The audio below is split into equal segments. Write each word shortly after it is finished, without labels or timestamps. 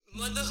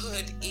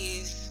Motherhood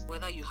is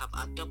whether you have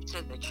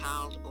adopted the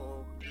child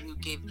or you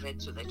gave birth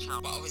to the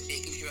child. But obviously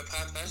it gives you a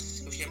purpose,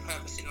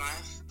 in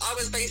life. I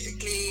was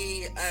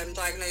basically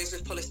diagnosed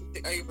with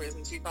polycystic ovaries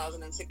in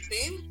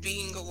 2016.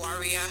 Being a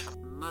warrior.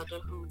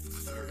 Motherhood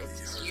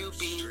is you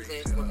being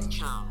there for the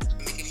child.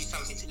 It gives you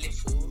something to live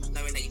for,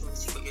 knowing that you've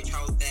obviously got your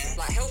child there.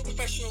 Like, health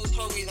professionals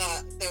told me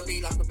that there'll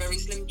be like a very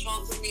slim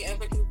chance of me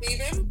ever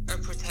conceiving. A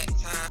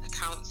protector, a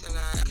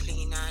counsellor, a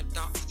cleaner,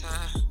 doctor.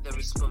 The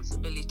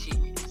responsibility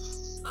is,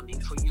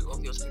 for you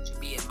obviously to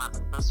be a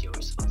mother, that's your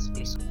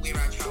responsibility. We're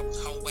our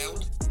child's whole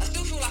world. I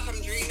still feel like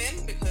I'm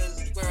dreaming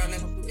because where I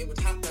never thought it would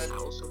happen. I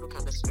also look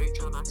at the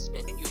spiritual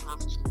aspect. You have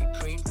to be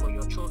praying for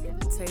your children.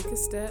 Take a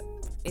step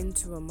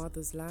into a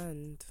mother's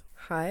land.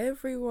 Hi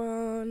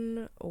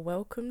everyone,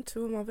 welcome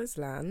to a mother's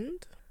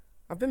land.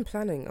 I've been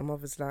planning a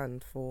mother's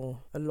land for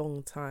a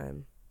long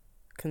time.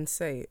 Can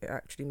say it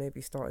actually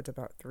maybe started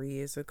about 3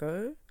 years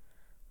ago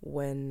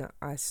when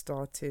I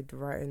started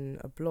writing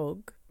a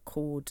blog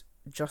called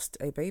Just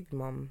a Baby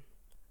Mum,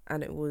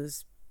 and it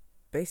was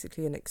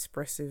basically an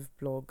expressive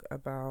blog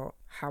about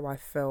how I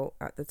felt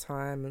at the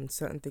time and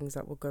certain things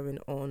that were going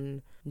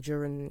on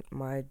during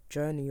my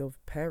journey of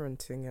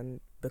parenting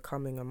and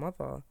becoming a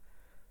mother.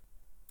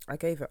 I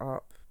gave it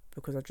up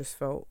because I just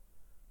felt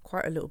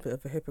quite a little bit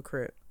of a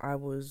hypocrite. I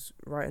was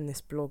writing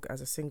this blog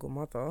as a single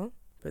mother,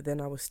 but then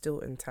I was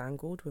still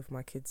entangled with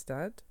my kid's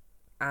dad,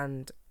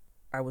 and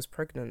I was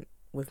pregnant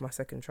with my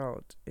second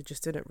child. It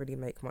just didn't really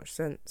make much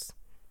sense.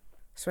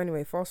 So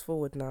anyway, fast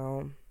forward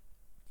now,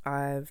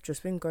 I've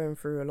just been going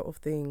through a lot of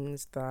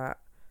things that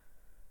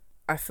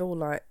I feel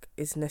like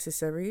is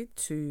necessary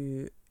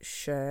to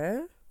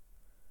share.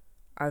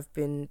 I've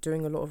been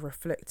doing a lot of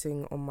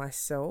reflecting on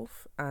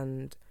myself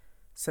and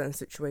certain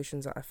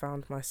situations that I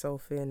found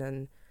myself in,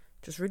 and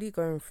just really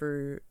going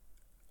through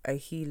a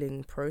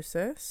healing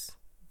process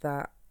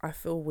that I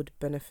feel would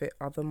benefit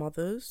other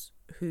mothers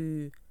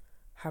who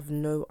have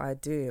no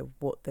idea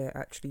what they're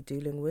actually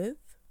dealing with.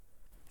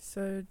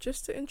 So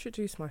just to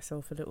introduce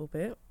myself a little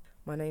bit,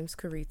 my name's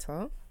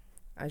Karita.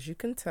 As you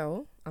can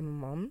tell, I'm a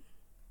mum,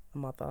 a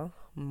mother,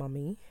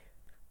 mummy.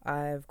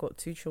 I've got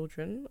 2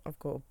 children. I've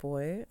got a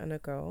boy and a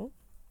girl,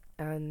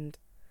 and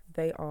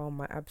they are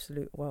my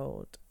absolute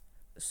world.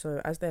 So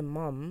as their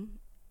mum,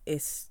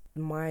 it's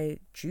my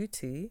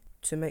duty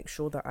to make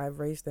sure that I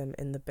raise them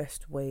in the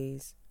best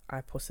ways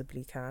I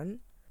possibly can.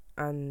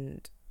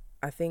 And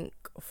I think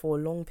for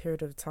a long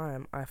period of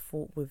time, I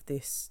fought with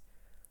this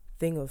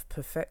thing of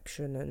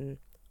perfection, and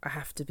I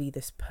have to be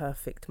this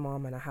perfect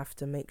mum, and I have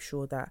to make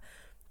sure that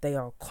they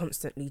are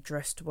constantly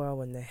dressed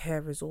well and their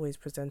hair is always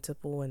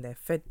presentable and they're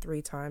fed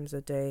 3 times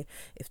a day.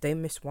 If they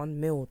miss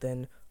one meal,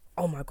 then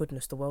oh my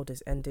goodness, the world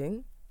is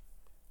ending.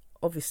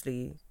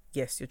 Obviously,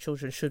 yes, your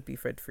children should be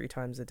fed 3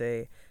 times a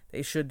day.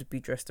 They should be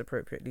dressed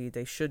appropriately.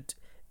 They should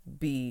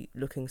be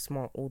looking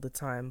smart all the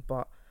time.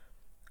 But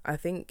I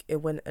think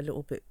it went a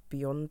little bit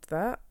beyond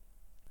that.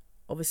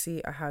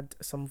 Obviously, I had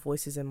some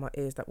voices in my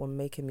ears that were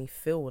making me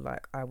feel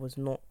like I was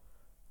not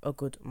a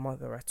good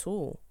mother at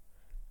all.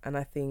 And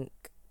I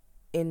think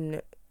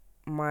in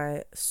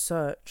my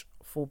search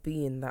for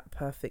being that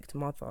perfect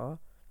mother,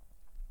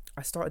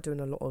 I started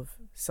doing a lot of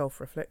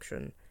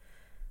self-reflection.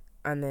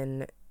 And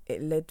then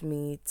it led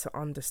me to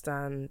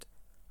understand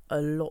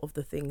a lot of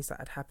the things that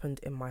had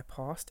happened in my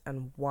past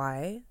and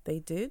why they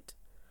did.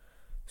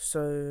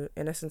 So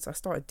in essence, I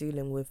started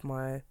dealing with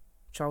my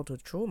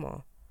childhood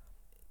trauma.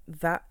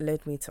 That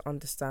led me to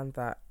understand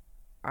that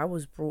I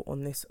was brought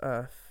on this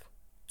earth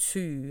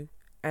to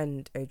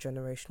end a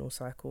generational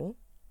cycle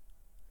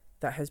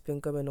that has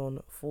been going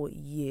on for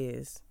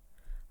years.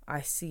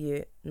 I see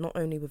it not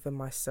only within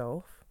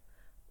myself,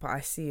 but I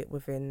see it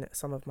within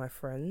some of my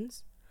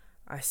friends.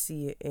 I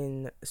see it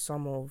in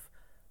some of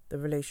the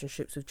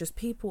relationships with just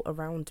people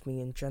around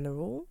me in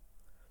general.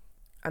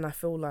 And I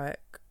feel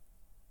like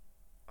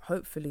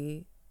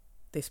hopefully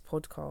this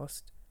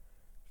podcast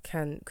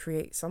can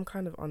create some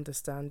kind of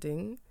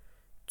understanding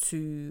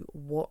to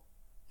what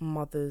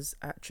mothers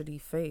actually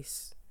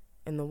face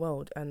in the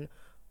world. And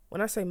when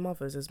I say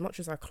mothers, as much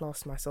as I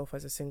class myself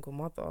as a single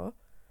mother,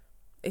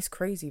 it's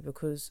crazy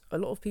because a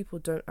lot of people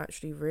don't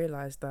actually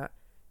realize that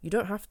you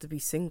don't have to be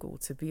single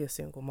to be a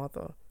single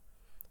mother.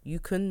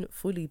 You can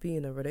fully be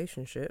in a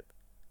relationship,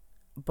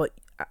 but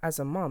as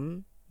a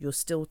mum, you're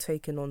still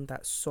taking on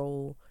that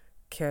sole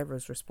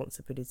carer's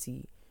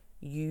responsibility.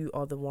 You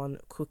are the one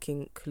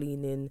cooking,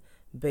 cleaning,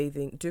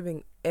 bathing,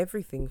 doing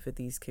everything for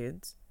these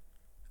kids.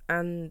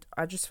 And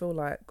I just feel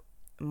like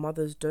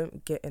mothers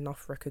don't get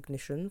enough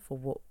recognition for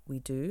what we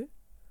do.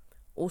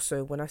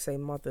 Also, when I say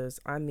mothers,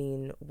 I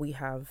mean we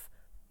have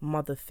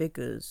mother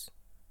figures.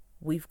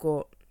 We've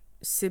got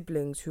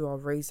siblings who are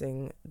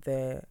raising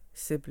their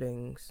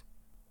siblings.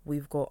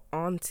 We've got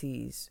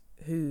aunties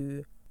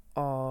who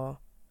are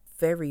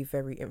very,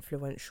 very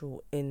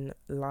influential in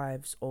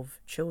lives of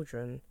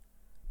children.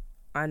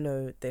 I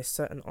know there's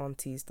certain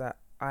aunties that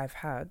I've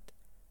had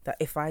that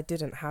if I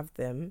didn't have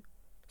them,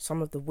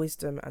 some of the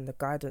wisdom and the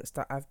guidance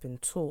that I've been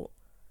taught,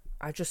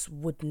 I just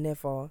would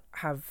never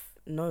have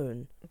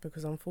known,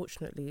 because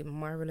unfortunately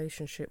my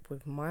relationship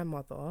with my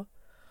mother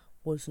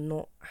was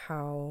not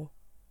how,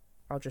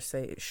 I'll just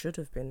say, it should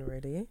have been,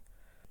 really.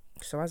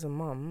 So as a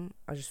mum,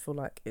 I just feel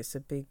like it's a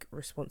big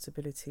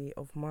responsibility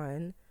of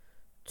mine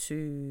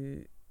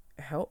to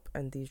help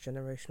end these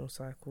generational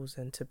cycles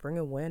and to bring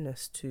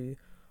awareness to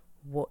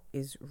what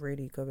is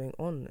really going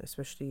on,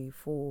 especially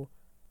for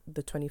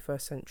the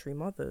 21st century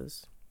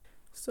mothers.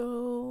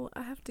 So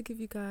I have to give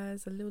you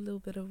guys a little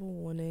bit of a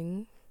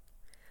warning.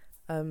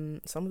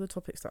 Some of the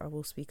topics that I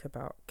will speak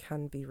about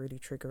can be really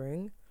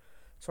triggering.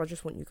 So I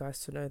just want you guys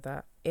to know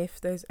that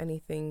if there's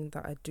anything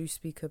that I do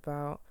speak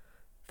about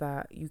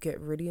that you get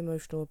really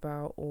emotional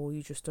about, or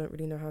you just don't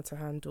really know how to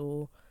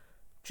handle,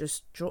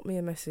 just drop me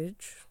a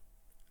message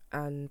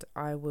and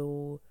I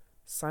will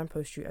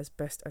signpost you as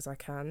best as I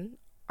can.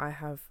 I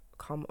have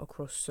come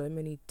across so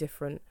many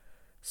different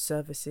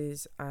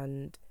services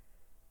and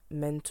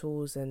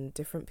mentors and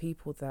different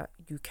people that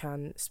you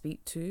can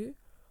speak to,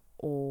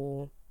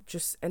 or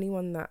just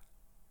anyone that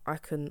I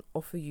can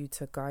offer you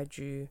to guide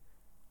you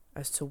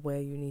as to where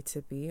you need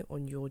to be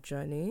on your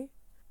journey.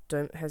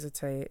 Don't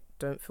hesitate,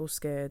 don't feel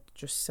scared,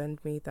 just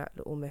send me that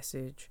little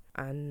message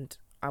and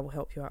I will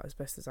help you out as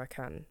best as I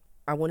can.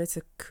 I wanted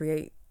to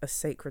create a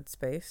sacred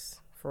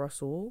space for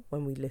us all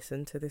when we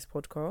listen to this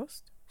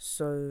podcast.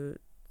 So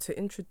to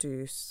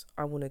introduce,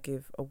 I want to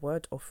give a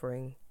word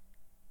offering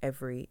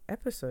every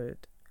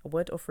episode. A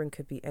word offering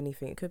could be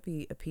anything. It could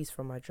be a piece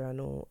from my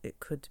journal. It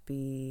could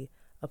be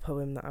a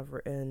poem that I've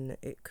written.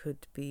 It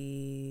could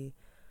be,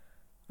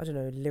 I don't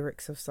know,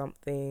 lyrics of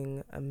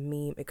something, a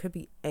meme. It could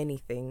be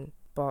anything.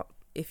 But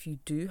if you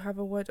do have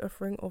a word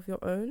offering of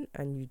your own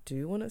and you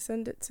do want to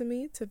send it to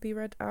me to be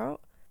read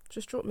out,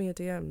 just drop me a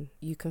DM.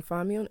 You can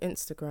find me on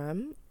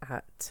Instagram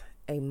at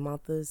A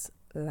Mother's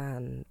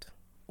Land.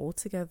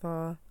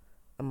 Altogether,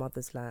 A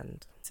Mother's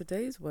Land.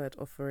 Today's word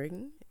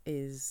offering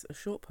is a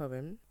short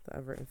poem that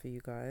I've written for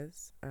you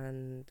guys,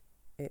 and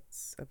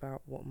it's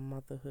about what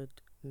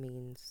motherhood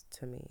means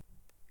to me.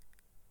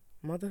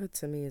 Motherhood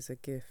to me is a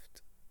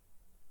gift,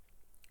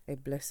 a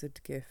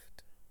blessed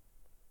gift.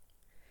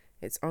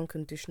 It's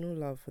unconditional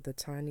love for the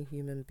tiny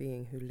human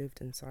being who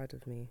lived inside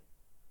of me.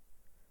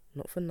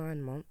 Not for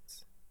 9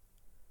 months,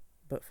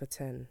 but for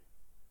 10.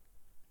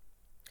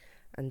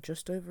 And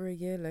just over a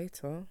year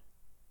later,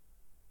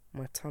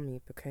 my tummy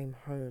became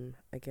home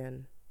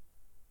again.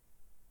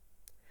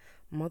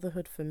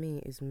 Motherhood for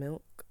me is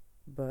milk,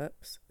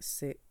 burps,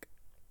 sick,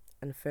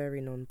 and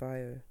fairy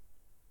non-bio.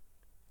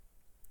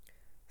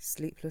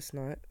 Sleepless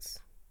nights,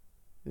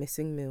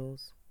 missing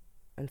meals,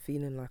 and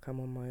feeling like I'm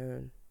on my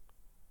own.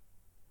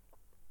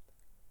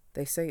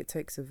 They say it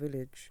takes a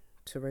village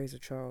to raise a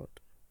child.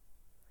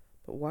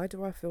 But why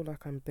do I feel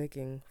like I'm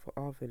begging for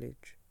our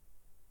village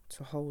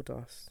to hold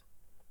us,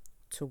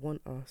 to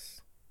want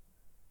us,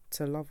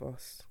 to love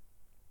us,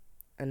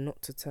 and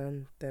not to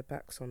turn their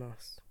backs on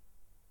us?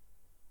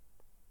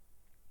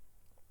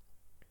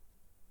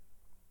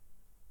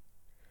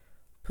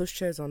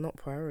 Pushchairs are not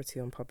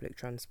priority on public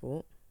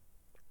transport.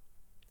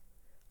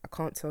 I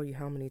can't tell you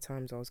how many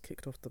times I was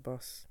kicked off the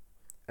bus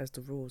as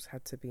the rules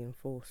had to be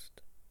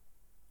enforced.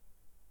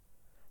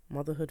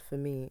 Motherhood for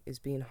me is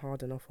being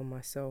hard enough on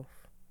myself.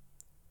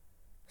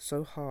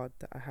 So hard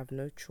that I have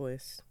no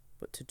choice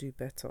but to do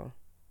better.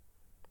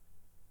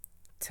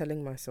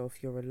 Telling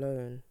myself you're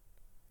alone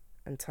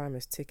and time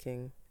is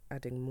ticking,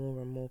 adding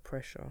more and more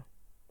pressure.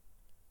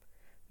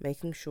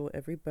 Making sure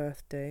every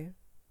birthday,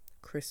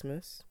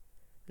 Christmas,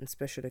 and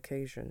special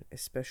occasion is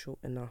special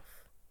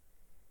enough,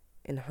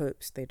 in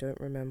hopes they don't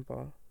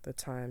remember the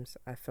times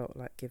I felt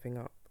like giving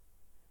up.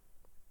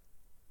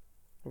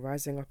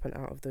 Rising up and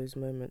out of those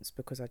moments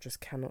because I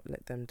just cannot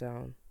let them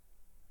down.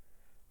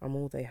 I'm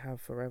all they have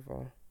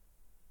forever.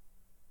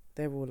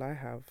 They're all I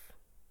have,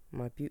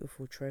 my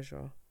beautiful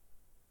treasure.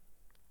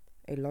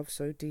 A love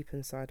so deep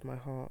inside my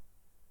heart.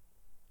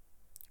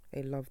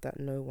 A love that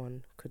no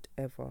one could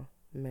ever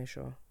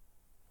measure.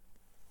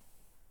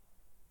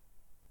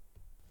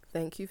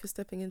 Thank you for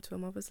stepping into A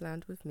Mother's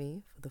Land with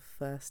me for the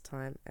first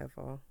time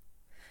ever.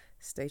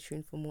 Stay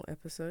tuned for more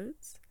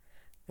episodes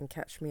and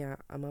catch me at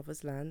A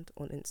Mother's Land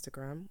on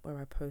Instagram, where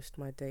I post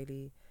my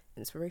daily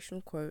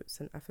inspirational quotes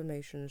and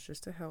affirmations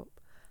just to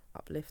help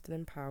uplift and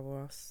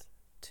empower us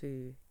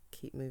to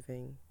keep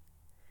moving.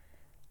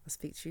 I'll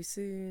speak to you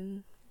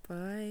soon.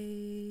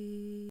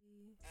 Bye.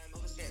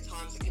 Obviously at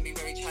times it can be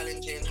very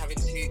challenging having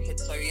 2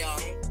 kids so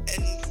young.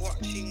 And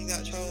watching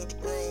that child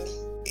grow